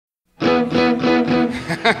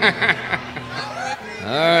All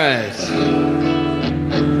right.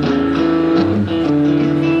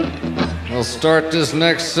 We'll start this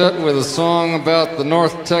next set with a song about the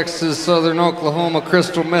North Texas, Southern Oklahoma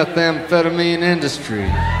crystal methamphetamine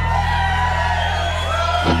industry.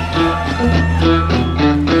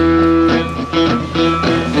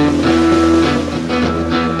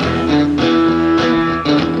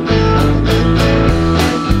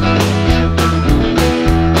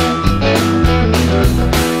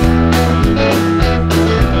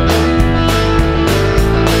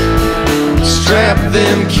 Strap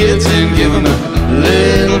them kids and give them a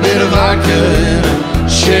little bit of vodka and a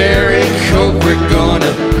cherry coke. We're going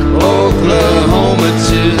to Oklahoma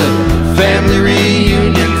to the family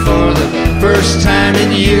reunion for the first time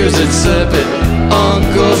in years. It's up at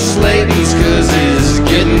Uncle Slayton's 'cause he's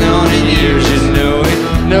getting on in years. You know he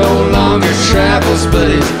no longer travels, but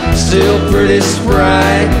he's still pretty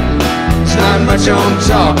spry. There's not much on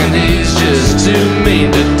talking, he's just too mean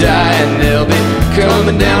to die. And they'll be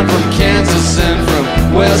coming down from Kansas and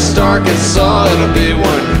from West Arkansas. It'll be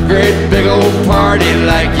one great big old party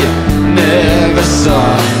like you never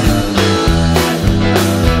saw.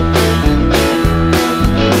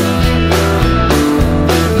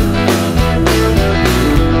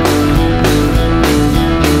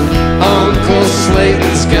 Uncle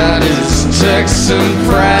Slayton's got his Texan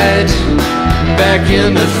pride, back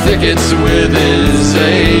in the thickets with his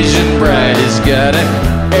Asian bride. He's got an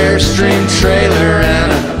Airstream trailer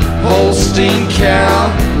and a Holstein cow.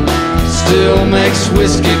 Still makes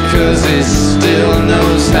whiskey 'cause he still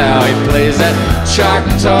knows how. He plays that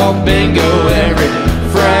Choctaw bingo every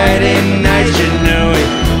Friday night. You know he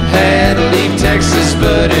had to leave Texas,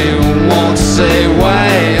 but he won't say why.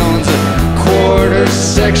 He owns a quarter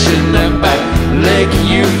section up by Lake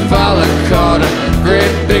Eufaula. Caught a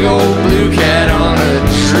great big old blue cat on a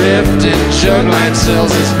drifting jug line.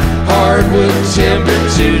 Sells his hardwood timber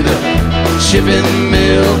to the chipping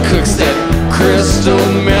mill. Cooks that crystal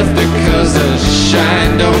meth because the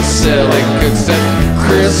shine don't sell. He cooks that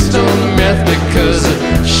crystal meth because the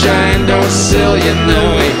shine don't sell. You know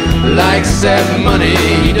he likes that money,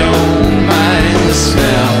 he don't mind the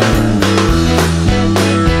smell.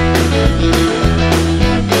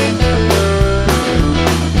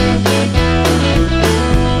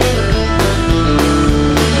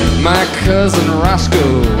 My cousin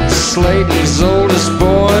Roscoe, Slayton's oldest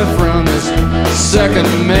boy, from his second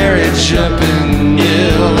marriage up in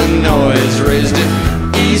Illinois, raised in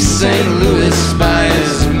East St. Louis by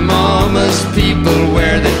his mama's people,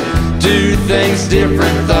 where they do things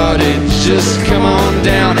different. Thought he'd just come on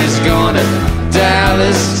down. He's gone to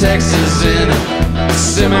Dallas, Texas in a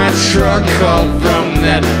semi-truck hauled from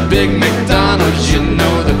that big McDonald's. You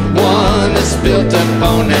know, the one that's built up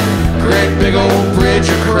on that great big old bridge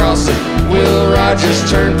across the Will Rogers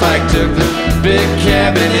Turnpike. Took the big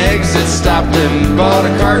cabin exit, stopped and bought a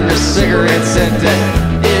carton of cigarettes at that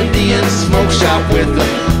Indian smoke shop with the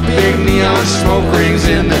big neon smoke rings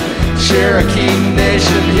in the Cherokee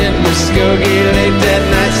Nation. Hit Muskogee late that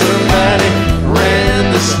night. Somebody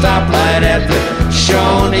ran the stoplight at the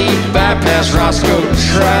Shawnee bypass. Roscoe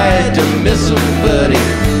tried to miss him, but he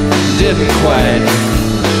didn't quite.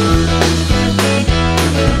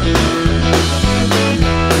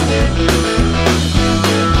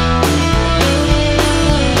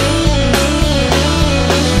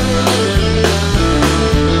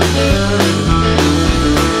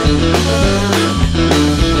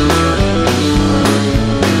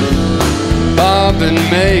 Bob and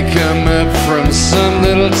May come up from some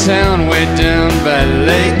little town way down by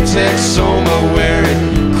Lake Texoma, where he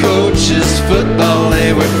coaches football.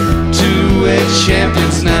 They were two-way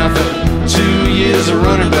champions now for 2 years of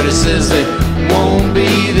running, but he says they won't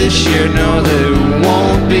be this year. No, they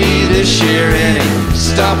won't be this year. And he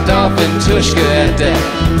stopped off in Tushka at that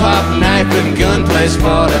pop knife and gun place,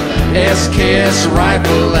 bought a SKS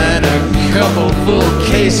rifle and a couple full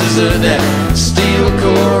cases of that steel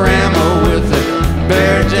core ammo with the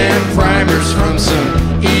Bear Dam primers from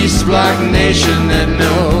some East Block nation that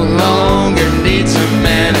no longer needs a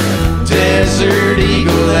man. Desert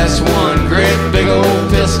Eagle, that's one great big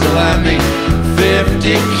old pistol. I mean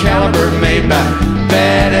 50 caliber, made by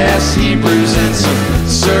badass Hebrews, and some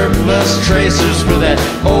surplus tracers for that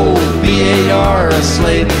old BAR of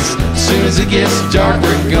Slayton's. Soon as it gets dark,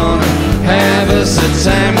 we're gonna have us a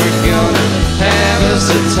time. We're gonna have us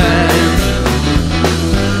a time.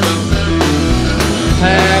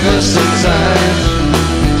 Have us a time.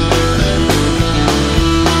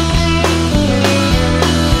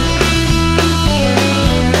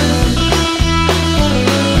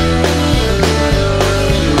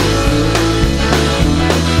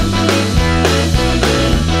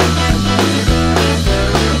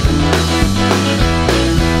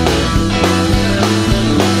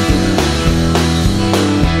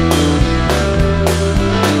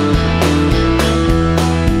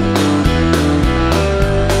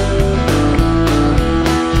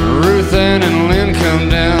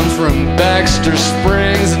 Sister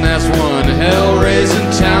Springs, and that's one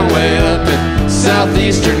hell-raising town way up in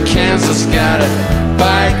southeastern Kansas. Got a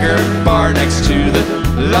biker bar next to the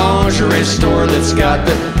lingerie store that's got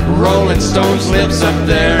the Rolling Stones lips up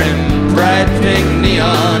there in bright pink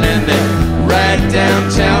neon, and they ride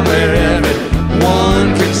downtown where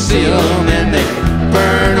everyone can see them, and they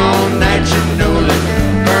burn all night, you know they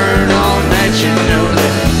burn all night, you know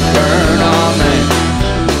they burn all night.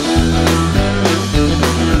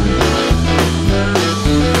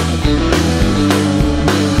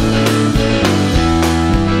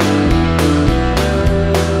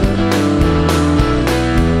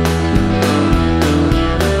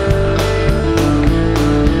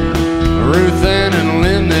 Ruth Ann and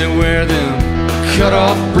Lynn, they wear them cut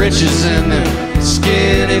off breeches and them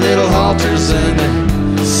skinny little halters, and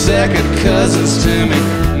they're second cousins to me.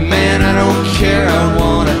 Man, I don't care, I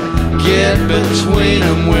wanna get between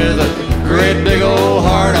them with a great big old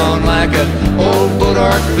heart on like a old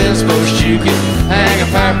boat-arc fence post. You can hang a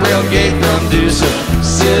pipe rail gate from Deuce of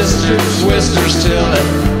Sister Twisters till the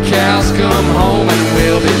cows come home, and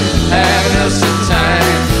we'll be having us a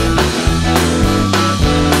time,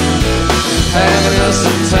 having us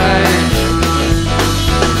a time.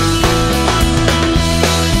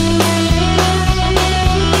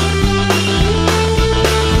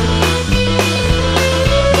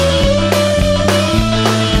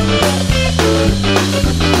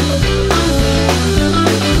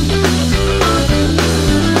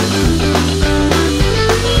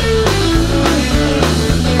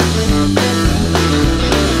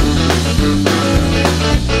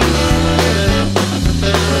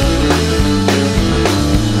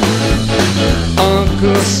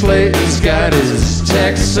 Slayton's got his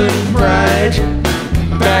Texan pride,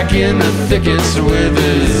 back in the thickets with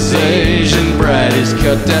his Asian bride. He's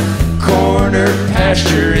cut that corner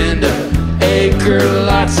pasture into acre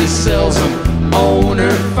lots. He sells them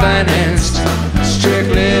owner financed,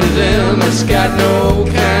 strictly to them that's got no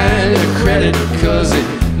kind of credit, cause he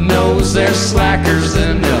knows they're slackers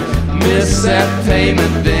and they'll miss that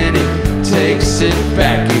payment. Then he takes it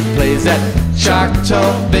back. He plays that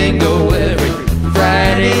Choctaw bingo every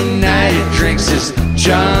Friday night. He drinks his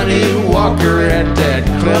Johnny Walker at that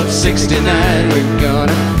Club 69. We're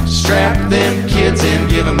gonna strap them kids in,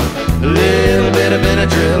 give them a little bit of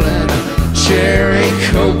Benadryl and a cherry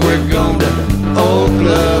Coke. We're going to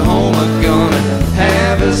Oklahoma